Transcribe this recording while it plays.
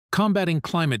combating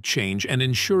climate change and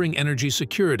ensuring energy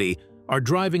security are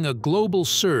driving a global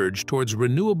surge towards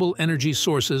renewable energy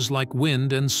sources like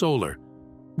wind and solar.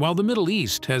 While the Middle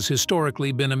East has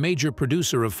historically been a major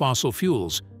producer of fossil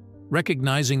fuels,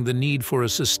 recognizing the need for a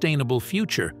sustainable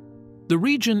future, the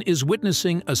region is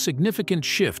witnessing a significant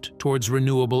shift towards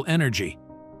renewable energy.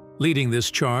 Leading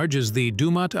this charge is the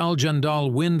Dumat Al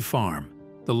Jandal wind farm,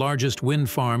 the largest wind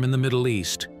farm in the Middle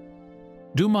East.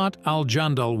 Dumat Al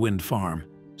Jandal wind farm,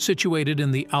 situated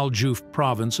in the Al Jouf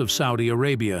province of Saudi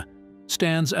Arabia,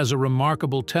 stands as a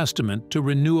remarkable testament to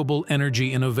renewable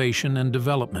energy innovation and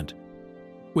development.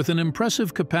 With an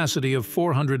impressive capacity of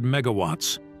 400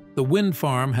 megawatts, the wind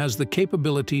farm has the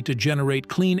capability to generate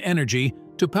clean energy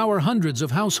to power hundreds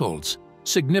of households,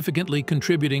 significantly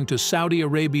contributing to Saudi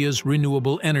Arabia's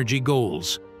renewable energy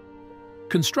goals.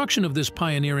 Construction of this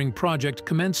pioneering project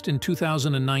commenced in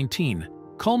 2019,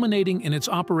 culminating in its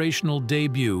operational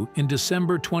debut in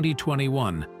December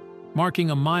 2021,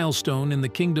 marking a milestone in the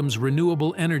kingdom's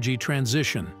renewable energy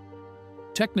transition.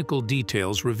 Technical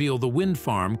details reveal the wind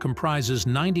farm comprises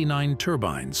 99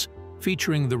 turbines,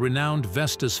 featuring the renowned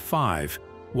Vestas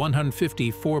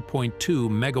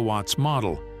V150-4.2MW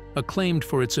model, acclaimed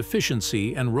for its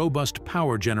efficiency and robust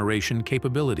power generation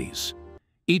capabilities.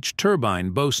 Each turbine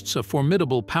boasts a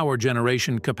formidable power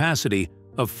generation capacity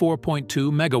of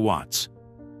 4.2 megawatts.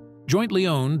 Jointly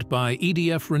owned by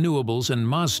EDF Renewables and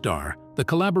Masdar, the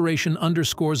collaboration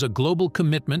underscores a global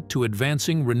commitment to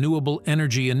advancing renewable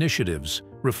energy initiatives,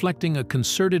 reflecting a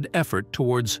concerted effort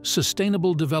towards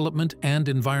sustainable development and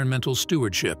environmental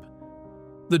stewardship.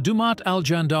 The Dumat Al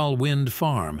Jandal wind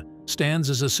farm stands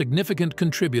as a significant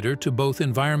contributor to both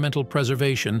environmental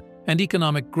preservation and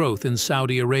economic growth in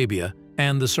Saudi Arabia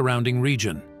and the surrounding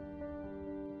region.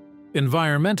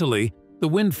 Environmentally, the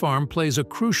wind farm plays a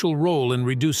crucial role in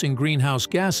reducing greenhouse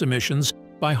gas emissions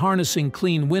by harnessing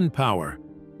clean wind power,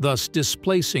 thus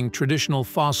displacing traditional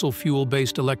fossil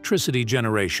fuel-based electricity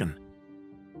generation.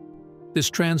 This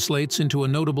translates into a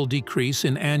notable decrease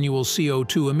in annual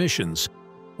CO2 emissions,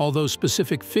 although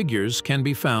specific figures can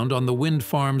be found on the wind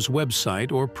farm's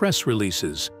website or press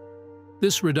releases.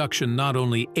 This reduction not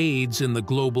only aids in the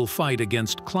global fight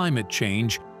against climate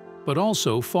change, but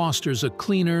also fosters a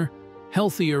cleaner,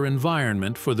 healthier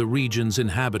environment for the region's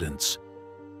inhabitants.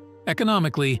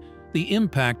 Economically, the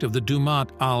impact of the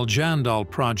Dumat Al Jandal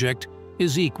project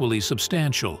is equally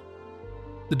substantial.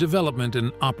 The development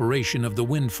and operation of the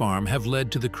wind farm have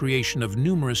led to the creation of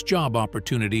numerous job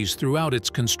opportunities throughout its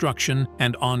construction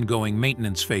and ongoing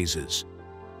maintenance phases.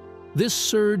 This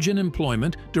surge in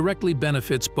employment directly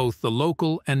benefits both the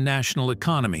local and national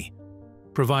economy,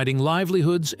 providing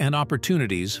livelihoods and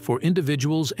opportunities for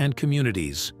individuals and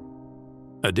communities.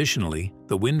 Additionally,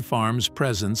 the wind farm's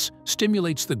presence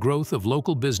stimulates the growth of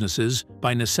local businesses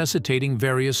by necessitating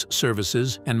various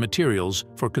services and materials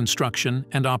for construction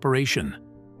and operation.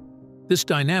 This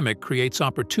dynamic creates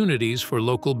opportunities for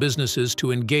local businesses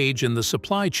to engage in the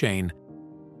supply chain,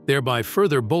 thereby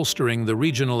further bolstering the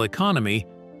regional economy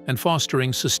and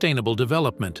fostering sustainable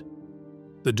development.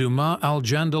 The Dumat Al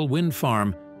Jandal wind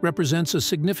farm represents a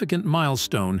significant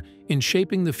milestone in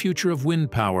shaping the future of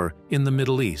wind power in the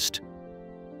Middle East.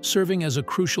 Serving as a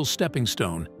crucial stepping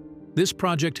stone, this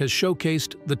project has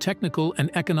showcased the technical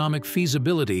and economic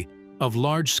feasibility of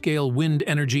large-scale wind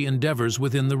energy endeavors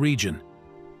within the region.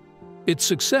 Its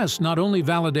success not only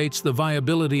validates the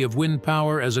viability of wind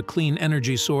power as a clean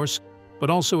energy source, but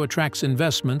also attracts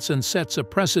investments and sets a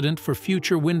precedent for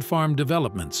future wind farm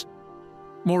developments.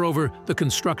 Moreover, the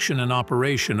construction and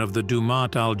operation of the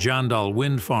Dumat Al Jandal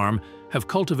wind farm have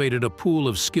cultivated a pool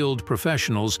of skilled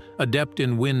professionals adept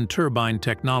in wind turbine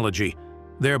technology,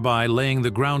 thereby laying the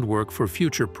groundwork for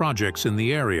future projects in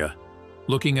the area.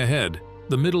 Looking ahead,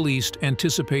 the Middle East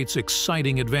anticipates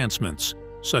exciting advancements,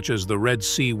 such as the Red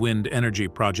Sea Wind Energy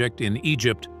Project in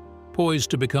Egypt,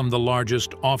 poised to become the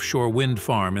largest offshore wind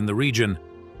farm in the region,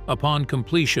 upon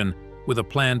completion with a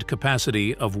planned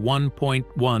capacity of 1.1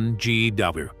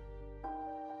 GW.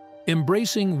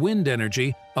 Embracing wind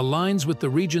energy aligns with the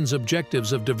region's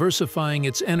objectives of diversifying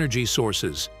its energy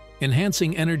sources,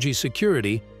 enhancing energy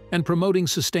security, and promoting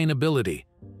sustainability.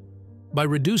 By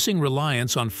reducing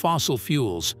reliance on fossil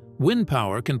fuels, wind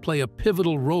power can play a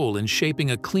pivotal role in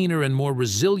shaping a cleaner and more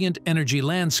resilient energy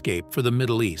landscape for the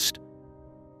Middle East.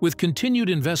 With continued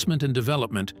investment and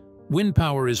development, wind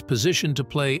power is positioned to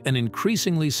play an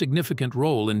increasingly significant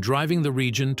role in driving the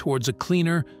region towards a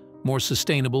cleaner, more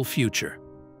sustainable future.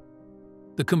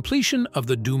 The completion of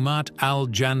the Dumat Al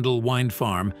Jandal wind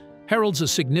farm heralds a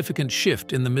significant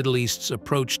shift in the Middle East's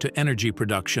approach to energy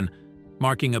production,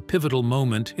 marking a pivotal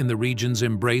moment in the region's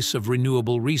embrace of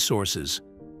renewable resources.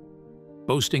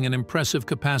 Boasting an impressive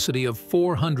capacity of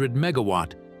 400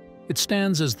 megawatt, it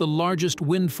stands as the largest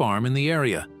wind farm in the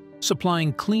area,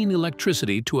 supplying clean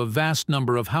electricity to a vast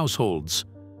number of households.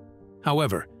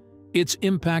 However, its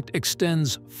impact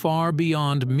extends far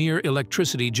beyond mere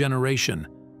electricity generation.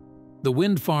 The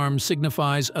wind farm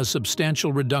signifies a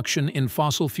substantial reduction in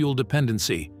fossil fuel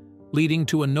dependency, leading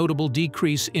to a notable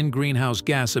decrease in greenhouse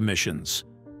gas emissions.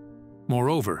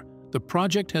 Moreover, the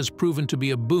project has proven to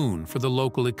be a boon for the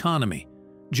local economy,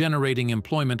 generating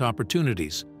employment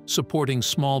opportunities, supporting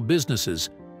small businesses,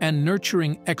 and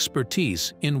nurturing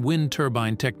expertise in wind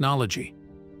turbine technology.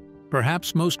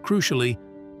 Perhaps most crucially,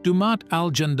 Dumat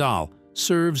Al Jandal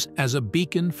serves as a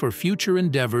beacon for future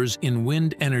endeavors in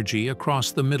wind energy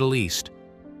across the Middle East.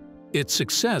 Its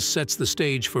success sets the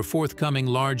stage for forthcoming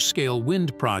large-scale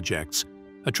wind projects,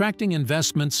 attracting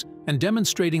investments and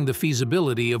demonstrating the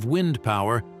feasibility of wind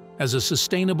power as a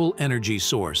sustainable energy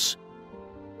source.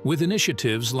 With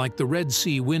initiatives like the Red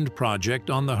Sea Wind Project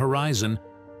on the horizon,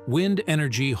 wind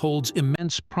energy holds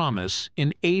immense promise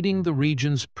in aiding the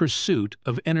region's pursuit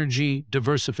of energy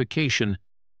diversification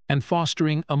and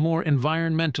fostering a more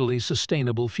environmentally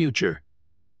sustainable future.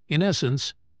 In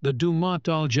essence, the Dumat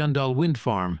Al Jandal wind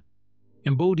farm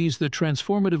embodies the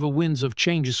transformative winds of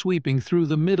change sweeping through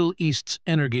the Middle East's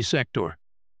energy sector.